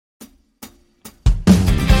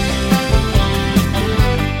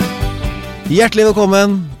Hjertelig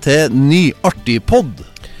velkommen til ny Artipodden.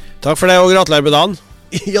 Takk for det, og gratulerer med dagen.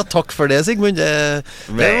 Ja, takk for det, Sigmund. Det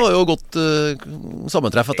var jo godt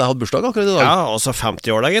sammentreff at jeg hadde bursdag akkurat i dag. Ja, og så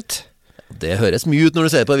 50 år da, gitt. Det høres mye ut når du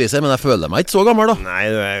ser på aviser, men jeg føler meg ikke så gammel da. Nei,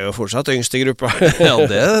 du er jo fortsatt yngst i gruppa. Ja,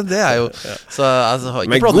 det er jo. Så jeg har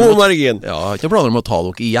ikke med planer god margin. Ja, jeg har ikke planer om å ta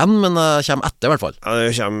dere igjen, men jeg kommer etter i hvert fall. Ja,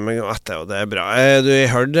 du kommer etter, og det er bra. Du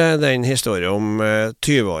hørte den historien om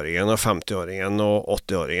 20-åringen og 50-åringen og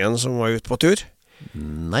 80-åringen som var ute på tur?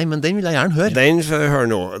 Nei, men den vil jeg gjerne høre. Den får jeg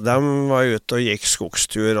høre nå. De var ute og gikk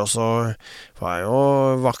skogstur, og så var det jo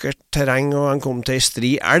vakkert terreng, og de kom til en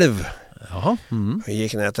stri elv. Jaha. Vi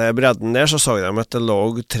gikk ned til bredden der, så de at det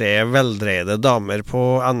lå 3 veldreide damer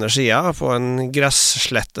på andre siden, på en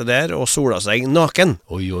gresslette der, og sola seg naken.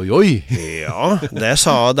 Oi, oi, oi. Ja, det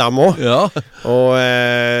sa de også. Ja. Og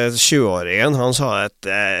 20-åringen, han sa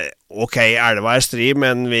at ok, elva er stri,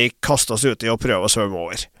 men vi kaster oss ut i å prøve å svømme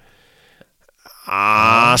over.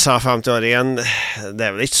 Sa 50-åringen, det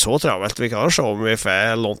er vel ikke så travelt, vi kan se om vi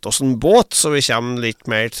får lånt oss en båt, så vi kommer litt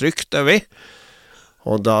mer trygt over.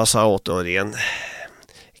 Og da sa 80-åringen,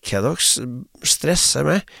 hva dere stresser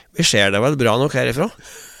med? Vi ser det vel bra nok herifra.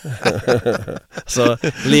 Så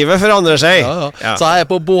livet forandrer seg. Ja. Så jeg er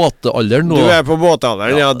på båtealderen nå. Du er på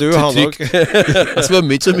båtealderen, ja. Du har nok jeg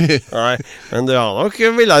svømmer ikke så mye. Nei, men du har nok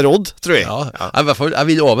vil ha råd, tror jeg. Ja. I hvert fall, jeg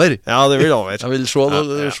vil over. Ja, du vil over. Jeg vil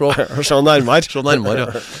se nærmere. Se nærmere,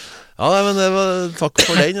 ja. Ja, men det var, takk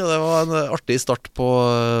for den, og det var en artig start på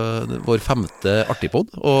vår 5. Artipodd,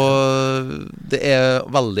 og det er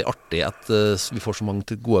veldig artig at vi får så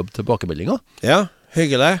mange gode tilbakemeldinger. Ja,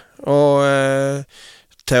 hyggelig, og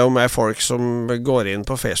til og med folk som går inn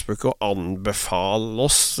på Facebook og anbefaler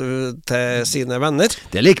oss til sine venner.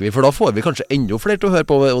 Det liker vi, for da får vi kanskje enda flere til å høre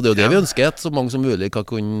på, og det er jo det vi ønsker, at så mange som mulig kan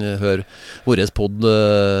kunne høre vår podd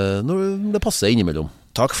når det passer innimellom.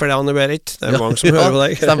 Takk for det, Anne-Berit. Det er mange som hører på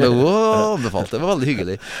deg. Stemmer jo, anbefalt. Det var veldig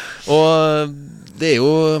hyggelig. Og det er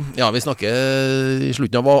jo, ja, vi snakker i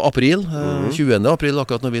slutten av april, 20. april,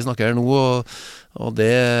 akkurat når vi snakker her nå, og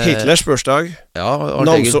det... Hitlers bursdag. Ja,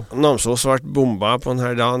 Namsos ble bomba på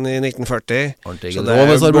denne dagen i 1940. Så det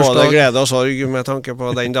er både glede og sorg med tanke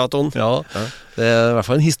på den datoen. Ja, det er i hvert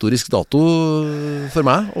fall en historisk dato for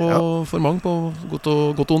meg, og for mange på godt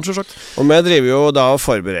og ondt, selvsagt. Og vi driver jo da og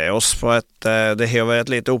forbereder oss på at det har vært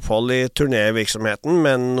et lite opphold i turnévirksomheten,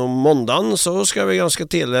 men om måndagen så skal vi ganske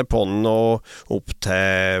tidlig på den og opp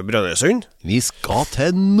til Brønnøysund. Vi skal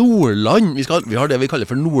til Nordland. Vi har det vi kaller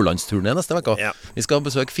for Nordlandsturné neste vekka. Ja. Vi skal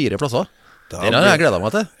besøke 4 plasser. Det har jeg gledet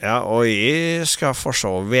meg til. Ja, og jeg skal få se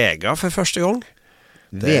Vega for første gang.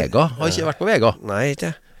 Vega? Har ikke vært på Vega? Nei, ikke.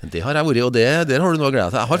 Det har jeg vært, og der har du noe å glede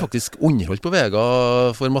til. Jeg har faktisk underholdt på Vega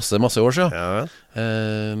for masse år siden. Ja.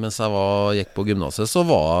 Mens jeg gikk på gymnaset, så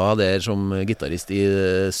var jeg der som gitarist i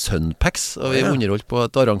Sunpacks, og vi underholdt på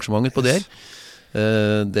et arrangement på der.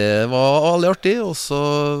 Det var veldig artig, og så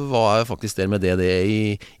var jeg faktisk der med det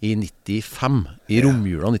i 95, i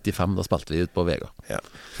romjula 95, da spilte vi ut på Vega. Ja.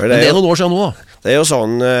 Men det er noen år siden nå da. Det er jo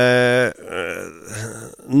sånn,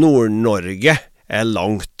 Nord-Norge er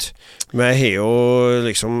langt. Vi har jo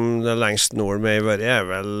liksom det lengst nord vi har vært, er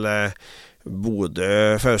vel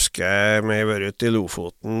Bodø, Fauske, vi har vært ute i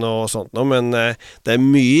Lofoten og sånt nå, men det er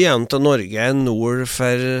mye igjen til Norge nord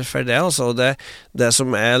for det, altså. Det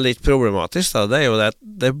som er litt problematisk da, det er jo det at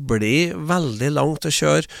det blir veldig langt å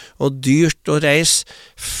kjøre og dyrt å reise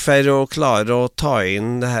for å klare å ta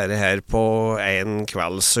inn det her på en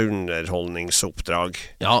kvelds underholdningsoppdrag.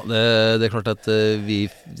 Ja, det er klart at vi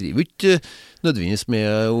driver ikke nødvendigvis med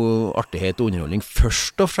artighet og underholdning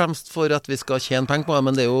først og fremst for at vi skal tjene penger på det,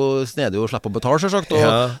 men det er jo snedig å slippe å betale, selvsagt,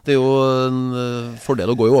 og det er jo en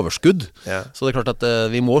fordel å gå i overskudd. Så det er klart at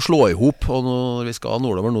vi må slå ihop, og når vi skal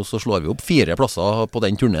nordover nå, så slår vi opp 4 plasser på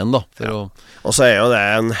den turneen da. Og så er jo det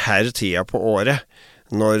en her tida på året,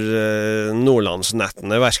 når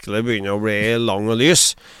nordlandsnettene virkelig begynner å bli lang og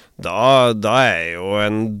lys. Da er jo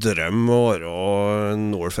en drøm å være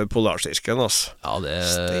nord for Polarsirkelen, altså. Ja,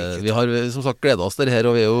 vi har som sagt gledet oss til det her,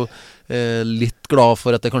 og vi er jo litt glad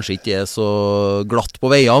for at det kanskje ikke er så glatt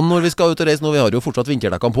på veiene når vi skal ut og reise nå. Vi har jo fortsatt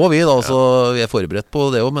vinterdekkene på, så vi er forberedt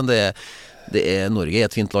på det også, men Norge er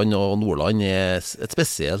et fint land, og Nordland er et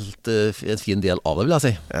fin del av det, vil jeg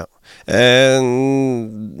si. Ja.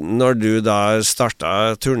 Når du da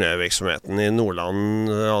startet turnévirksomheten i Nordland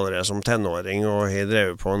allerede som tenåring og har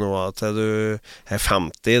drevet på noe til du er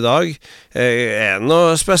 50 i dag, er det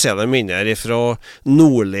noen spesielle minner fra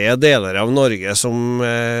nordlige deler av Norge som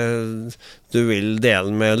du vil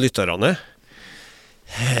dele med lytterne?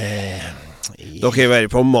 Dere har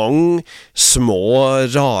vært på mange små,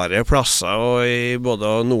 rare plasser, og I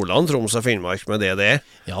både Nordland, Troms og Finnmark med det.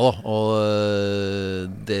 Ja da, og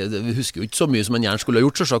vi husker jo ikke så mye som en gjerne skulle ha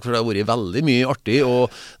gjort, selvsagt, for det har vært veldig mye artig,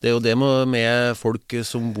 og det jo det med folk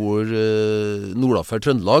som bor nordafor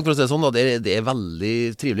Trøndelag, for å si det sånn, da, det veldig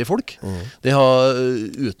trivelige folk. Det har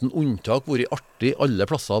uten unntak vært artig alle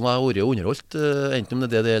plassene jeg har vært underholdt, enten om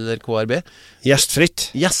det eller KRB.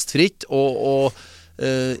 Gjestfritt, og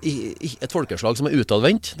et folkeslag som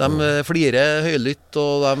utadvendt. De flirer høylytt,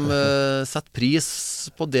 og de setter pris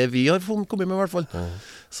på det vi har kommet med I hvert fall.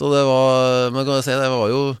 Så det var, man kan si, det var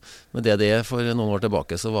jo med det for noen år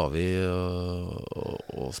tilbake så var vi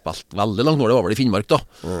og spilte veldig langt når det var vel I Finnmark da.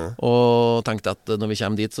 Og tenkte at når vi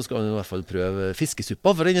kommer dit så skal vi I hvert fall prøve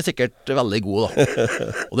fiskesuppa, for den sikkert veldig god da.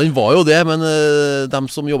 Og den var jo det, men de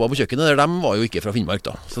som jobbet på kjøkkenet der, de var jo ikke fra Finnmark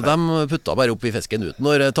da. Så de putta bare opp I fisken uten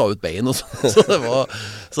å ta ut bein og sånn.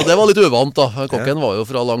 Så det var litt uvant da. Kokken var jo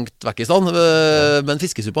fra langt vekk I stand, men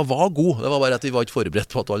fiskesuppa var god. Det var bare at vi var ikke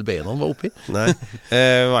forberedt på at alle beina var oppi. Nei,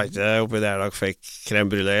 var ikke oppi der dere fikk crème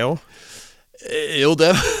brûlée også? Jo,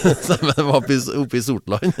 det var oppe I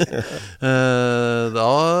Sortland. Da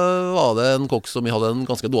var det en kokk som hadde en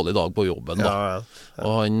ganske dårlig dag på jobben da.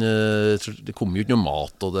 Og det kom jo ikke noe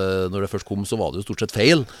mat, og når det først kom så var det jo stort sett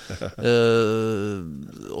feil.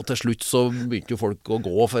 Og til slutt så begynte jo folk å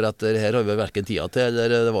gå, for at her har vi hverken tida til,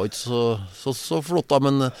 eller det var ikke så flott da,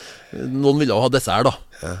 men noen ville jo ha dessert da.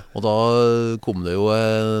 Og da kom det jo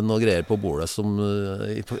noen greier på bordet som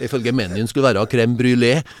ifølge menyen skulle være crème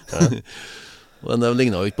brûlée. Men det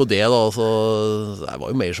lignet jo ikke på det da, så det var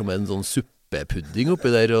jo mer som en sånn suppepudding oppi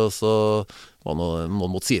der, og så var noen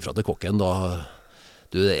måtte si fra til kokken da,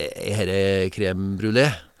 du, her crème brûlée?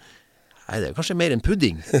 Nei, det kanskje mer en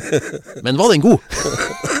pudding. Men var den god?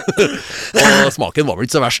 Og smaken var vel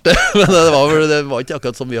ikke så verst, men det var ikke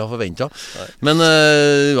akkurat som vi har forventet. Men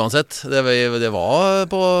uansett, det var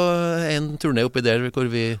på en turné oppi der hvor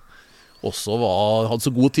vi også hadde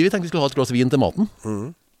så god tid. Vi tenkte vi skulle ha et glass vin til maten.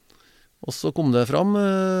 Og så kom det fram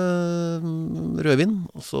rødvin,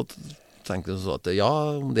 og så tenkte jeg så at ja,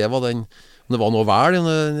 om det var noe vel,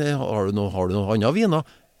 har du noe annet vin da?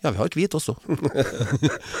 Ja, vi har hvit også.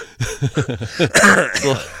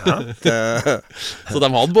 Så de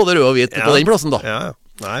hadde både rød og hvit på den plassen da. Ja.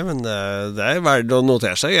 Nei, men det verdt å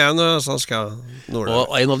notere seg igjen, så skal Nordland.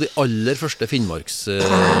 Og en av de aller første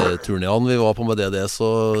Finnmarksturneene vi var på med det,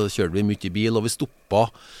 så kjørte vi mye bil, og vi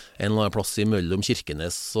stoppet en eller annen plass mellom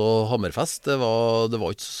Kirkenes og Hammerfest. Det var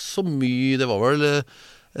ikke så mye, det var vel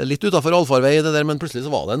litt utenfor allfarvei det der, men plutselig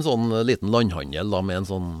så var det en sånn liten landhandel da, med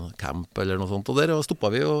en sånn camp eller noe sånt, og der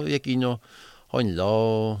stoppet vi og gikk inn og handlet,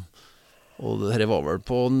 og dette var vel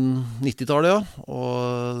på 90-tallet, ja.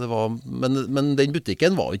 Og men den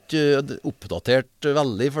butikken var ikke oppdatert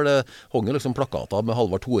veldig, for det hang jo liksom plakater med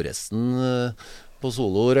Halvard Thoresen på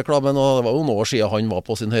soloreklamen, og det var jo noen år siden han var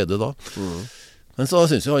på sin høyde da. Men så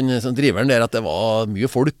synes jo han som driveren der at det var mye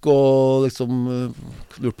folk og liksom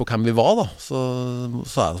lurt på hvem vi var da. Så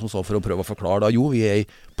jeg som sa for å prøve å forklare da, jo, vi en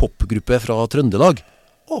popgruppe fra Trøndelag.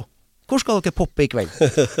 Hvor skal dere poppe I kveld?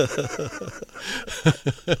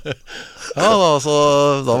 Ja da, så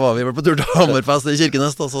da var vi vel på tur til Hammerfest I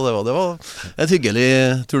Kirkenes da, så det var et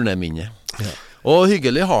hyggelig turnéminne. Og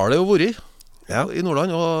hyggelig har det jo vært I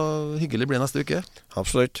Nordland, og hyggelig blir neste uke.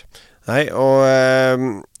 Absolutt. Nei, og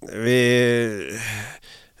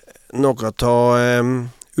noe av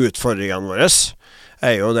utfordringene våre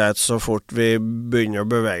jo det at så fort vi begynner å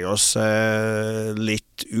bevege oss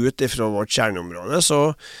litt ut ifra vårt kjerneområde,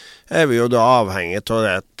 så vi jo da avhengig av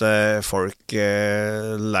det at folk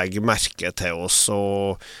legger merke til oss,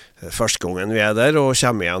 og første gangen vi der, og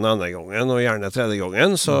kommer igjen andre gangen, og gjerne tredje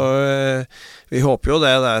gangen, så vi håper jo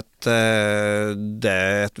det at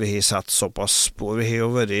vi har sett såpass spor. Vi har jo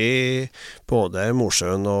vært I både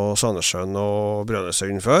Mosjøen og Sandnessjøen og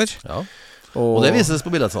Brønnøysund før. Ja. Og det vises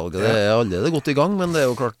på billettsalget. Det allerede godt I gang, men det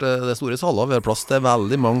jo klart det store saler. Vi har plass til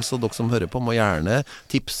veldig mange, så dere som hører på må gjerne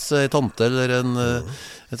tipse en tante eller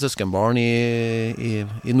et søskenbarn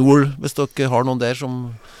I nord, hvis dere har noen der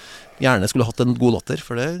som gjerne skulle hatt en god latter,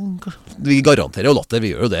 for vi garanterer jo latter,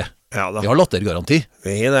 vi gjør jo det. Ja, vi har lattergaranti.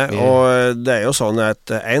 Vi har det, og det jo sånn at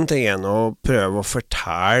en ting å prøve å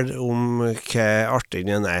fortelle om hva artig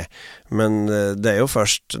den men det jo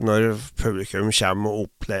først når publikum kommer og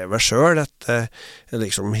opplever selv at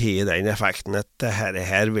liksom har den effekten at det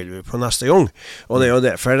her vil vi på neste gang. Og det jo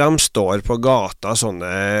derfor de står på gata,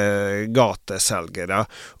 sånne gateselgere,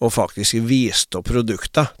 og faktisk viser opp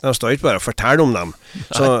produkter. De står ikke bare og forteller om dem.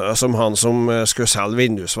 Så, som han som skulle selge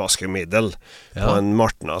vindusvaskemiddel på en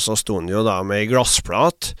Martna, så sto han jo da med en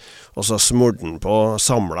glassplat, og så smurte han på,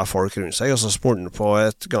 samlet folk rundt seg, og så smurte han på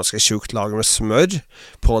et ganske tjukt lag med smør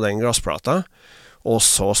på den glassplata, og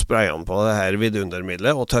så sprayet han på det her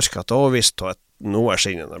vidundermiddelet, og tørket det, og visste at nå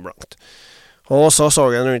skinnende blankt. Og så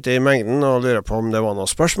han rundt i mengden, og lurer på om det var noen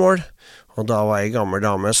spørsmål, og da var en gammel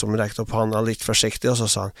dame som rekte opp handa litt forsiktig, og så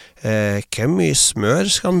sa han, hvor mye smør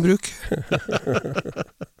skal han bruke?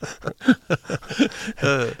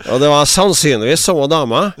 Og det var sannsynligvis samme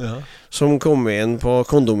dama som kom inn på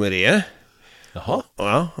kondomeriet. Jaha.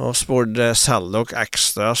 Ja, og spurte, selger dere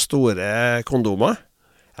ekstra store kondomer?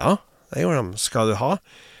 Ja, det gjorde de. Skal du ha?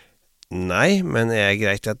 Nei, men er det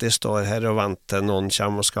greit at de står her og venter til noen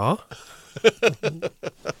kommer og skal ha?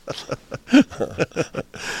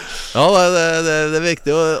 Ja, det er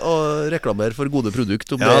viktig å reklamere for gode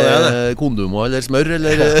produkt, om det er kondomer eller smør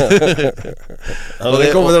eller ja, det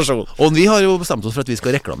er kombinasjon. Og vi har jo bestemt oss for at vi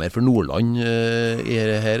skal reklamere for Nordland i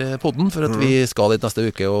her podden, for at vi skal dit neste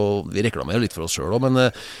uke, og vi reklamerer litt for oss selv også.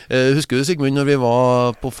 Men husker du, Sigmund, når vi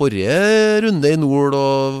var på forrige runde i nord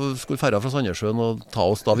og skulle ferra fra Sandnessjøen og ta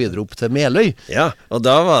oss da videre opp til Meløy? Ja, og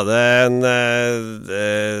da var det en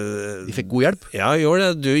vi fikk god hjelp. Ja,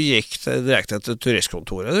 gjorde det. Du gikk direkte til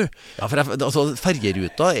turistkontoret, du. Ja, for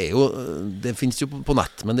ferjeruta er jo, det finnes jo på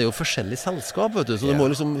nett, men det er jo forskjellige selskap, vet du, så det må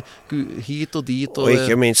liksom hit og dit. Og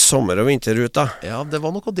ikke minst sommer- og vinterruta. Ja, det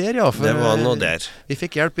var noe der, ja. Det var noe der. Vi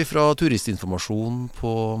fikk hjelp fra turistinformasjon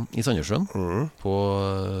i Sandnessjøen,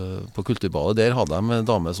 på Kulturbadet. Der hadde de en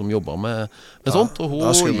dame som jobbet med sånt. Og hun,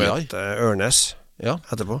 da skulle vi møte Ørnes. Ja.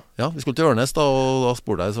 Etterpå. Ja, vi skulle til Ørnes da, og da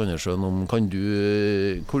spurte jeg i Sandnessjøen om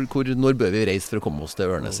når bør vi reise for å komme oss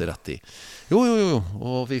til Ørnes rett i? Jo,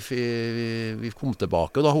 og vi kom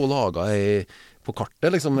tilbake, og da hun laget på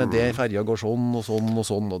kartet, liksom, det ferja går sånn og sånn og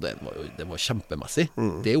sånn, og det var kjempemessig,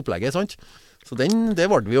 det opplegget, sant? Så det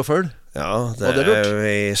valgte vi å følge. Ja,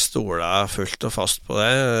 vi stolet fullt og fast på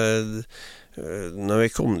det. Når vi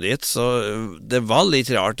kom dit, så det var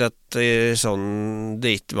litt rart at det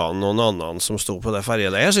ikke var noen annen som stod på det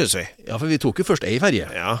ferjeleiet, synes vi. Ja, for vi tok jo først ei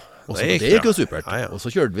ferje. Ja, det gikk jo supert. Ja. Og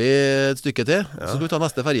så kjørte vi et stykke til, og så skulle vi ta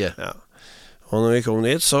neste ferje. Ja. Og når vi kom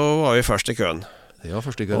dit, så var vi først i køen. Ja,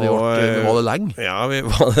 første køen. Vi var det lenge. Ja, vi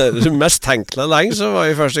var det mest tenkelig lenge, så var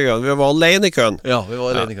vi først i køen. Vi var alene i køen. Ja, vi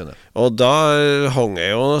var alene i køen. Og da hang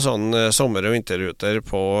jeg jo noen sånne sommer- og vinterruter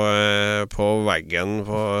på veggen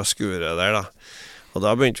på skuret der da. Og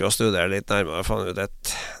da begynte vi å studere litt nærmere og fant ut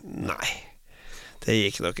at nei, det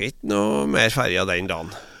gikk nok ikke noe mer ferja den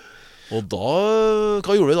dagen. Og da,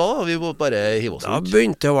 hva gjorde vi da? Vi må bare hive oss ut. Da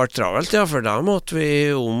begynte det å være travelt, ja, for da måtte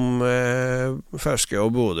vi om Fauske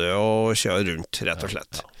og Bodø og kjøre rundt, rett og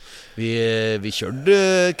slett. Ja. Vi kjørte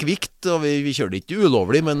kvikt, og vi kjørte ikke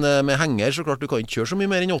ulovlig, men med henger, så klart du kan ikke kjøre så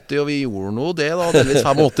mye mer enn 80, og vi gjorde noe det da, delvis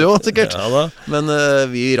 85 også, sikkert. Ja da. Men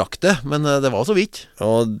vi rakk det, men det var så vidt.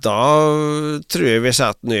 Og da tror jeg vi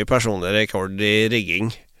setter ny personlig rekord i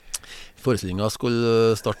rigging. Forestillingen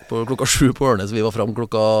skulle starte på klokka 7 på Ørnes, vi var frem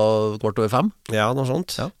klokka 4:15. Ja, noe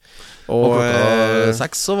sånt. Ja. Og klokka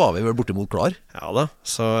 6 så var vi vel bortimot klar. Ja da,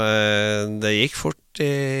 så det gikk fort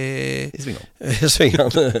i svingene. I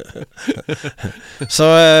svingene. Så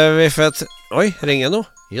vi fikk... Oi, ringer nå?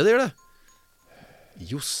 Ja, det gjør det.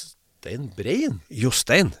 Jostein Brein.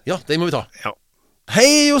 Jostein? Ja, den må vi ta. Ja.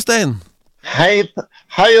 Hei, Jostein! Hei,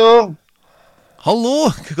 jo.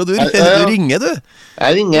 Hallo, du ringer, du?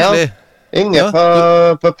 Jeg ringer, ja. Ringer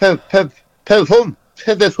på telefon.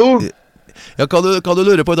 Ja, hva du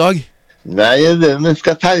lurer på i dag? Nei, vi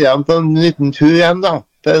skal ferja på en liten tur hjem da.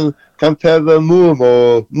 Kan prøve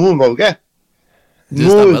Nord-Norge.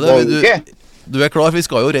 Du er klar, vi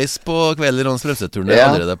skal jo reise på kvelderens frelseturné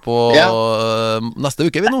allerede på neste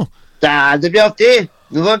uke, vi nå. Det blir alltid.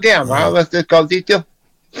 Nå var det meg hvis du skal dit, jo.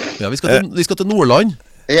 Ja, vi skal til Nordland.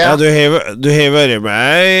 Ja, du har vært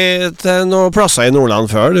med til noen plasser i Nordland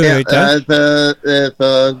før, du vet ikke?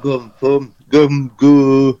 På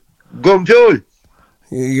Glomfjord.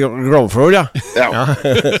 Glomfjord, ja. Ja.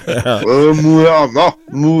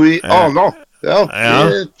 Mo i Ana. Ja,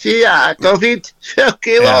 det er ikke fint.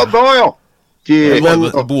 Det var bra, ja.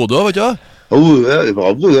 Bodø, vet du? Det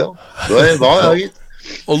var Bodø, ja. Det var jeg, gitt.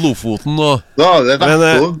 Og Lofoten og... Ja, det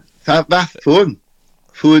er Vestfold.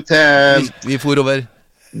 Vi for over...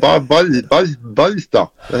 Ballstad.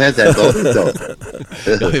 Det heter Ballstad.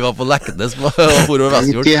 Ja, vi var på Leknes og for over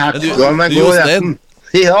Vestfjord. Jostein,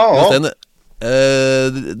 Jostein,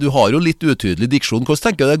 du har jo litt utydelig diksjon. Hvordan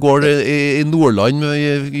tenker du det går i Nordland?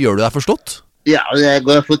 Gjør du deg forstått? Ja, det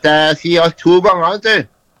går fort. Jeg sier alt 2 ganger, vet du.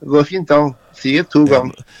 Det går fint å si 2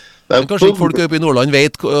 ganger. Men kanskje ikke folk oppe i Nordland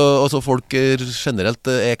vet, altså folk generelt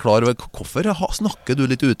klar over hvorfor snakker du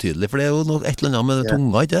litt utydelig, for det jo et eller annet med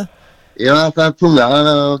tunga, ikke? Ja, tunga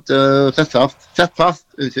sett fast.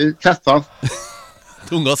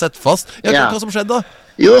 Tunga sett fast? Ja, hva som skjedde da?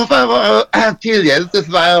 Jo, for jeg var tidligere så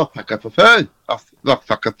var jeg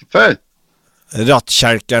vaktfakkasjåfør.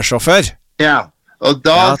 Rattkjelkersjåfør? Ja, og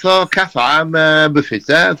da så kaffet jeg med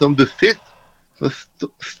buffytte, som buffytt, så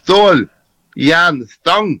stål,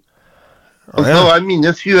 jernstang. Og så var det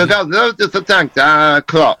minus 20 grader, så tenkte jeg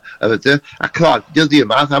klarer ikke å dy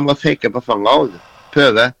meg, så jeg må fake på fanget og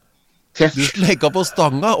prøve. Test. Du slekka på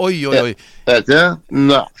stanga? Oi. Vet du,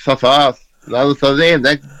 satt fast. Så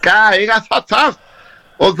rene gæring jeg satt fast.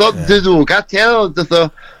 Og så drog jeg til, og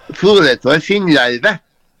så floret var finnleive.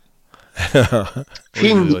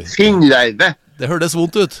 Finnleive. Det hørtes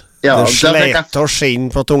vondt ut. Ja, du slet og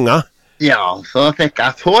skinn på tunga? Ja, så fikk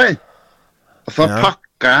jeg sår. Og så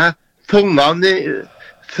pakket jeg tungene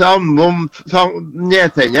framom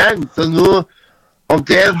nedtennene, så nå, og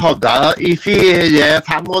der hadde jeg i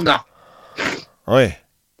 4-5 måneder. Oi.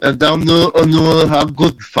 Og nå har jeg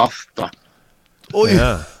gått fast da. Oi.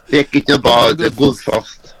 Fikk ikke bare det gått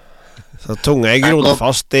fast. Så tunga grodd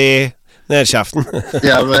fast i nedkjeften?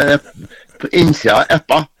 Ja, men på innsida av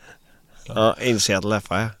eppa. Ja, innsida til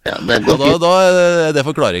eppa, ja. Da er det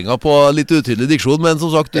forklaringen på litt utydelig diksjon, men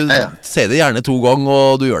som sagt, du sier det gjerne 2 ganger,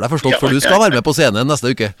 og du gjør deg forstått, for du skal være med på scenen neste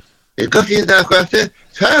uke. Jeg kan si det,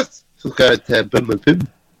 først, så skal jeg til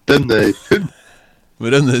Brønnøysund.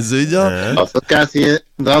 Brønnøysund, ja. Og så skal jeg si,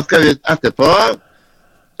 da skal vi etterpå,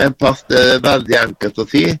 en plass det er veldig enkelt å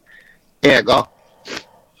si, Vega,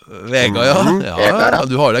 ja.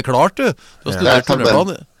 Du har det klart, du. Du har studert turneplan.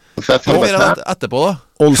 Hva blir det etterpå, da?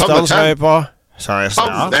 Onsdagen skal vi på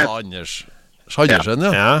Sandnessjøen,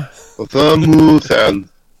 ja. Og så Mosjøen.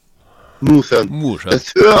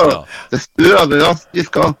 Det stør overalt vi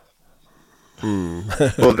skal.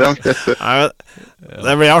 Overalt det stør.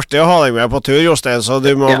 Det blir artig å ha deg med på tur, Jostein, så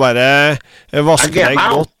du må bare vaske deg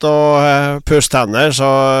godt og pusse tenner, så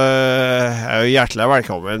er jo hjertelig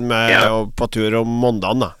velkommen på tur om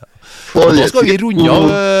måndagen, da. Da skal vi runde av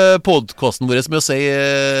podcasten vår med å si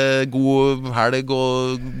god helg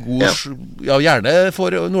og gjerne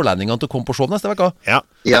for nordlendingene til å komme på show neste vekk.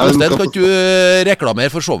 Jostein, kan du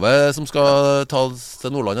reklamere for showet som skal tas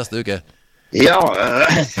til Nordland neste uke? Ja,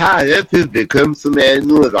 kjære publikum som er i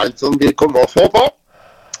Nordland som vil komme og få på.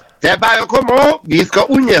 Det er bare å komme. Vi skal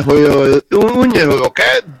underholde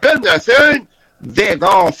dere. Brønnøysund,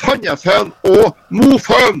 Vega, Sandnessjøen og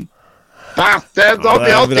Mosjøen. Da blir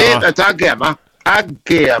jeg gleder meg. Jeg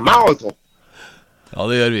gleder meg, altså. Ja,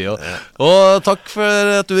 det gjør vi jo. Og takk for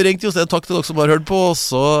at du ringte, Jostein. Takk til dere som har hørt på. Og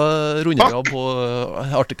så runder vi av på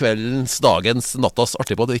artigkveldens, dagens, nattas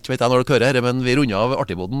Artipodden. Ikke vet jeg når dere hører her, men vi runder av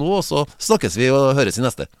Artipodden nå, og så snakkes vi og høres i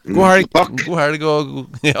neste. God helg. God helg, og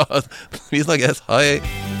ja, vi snakkes. Hei.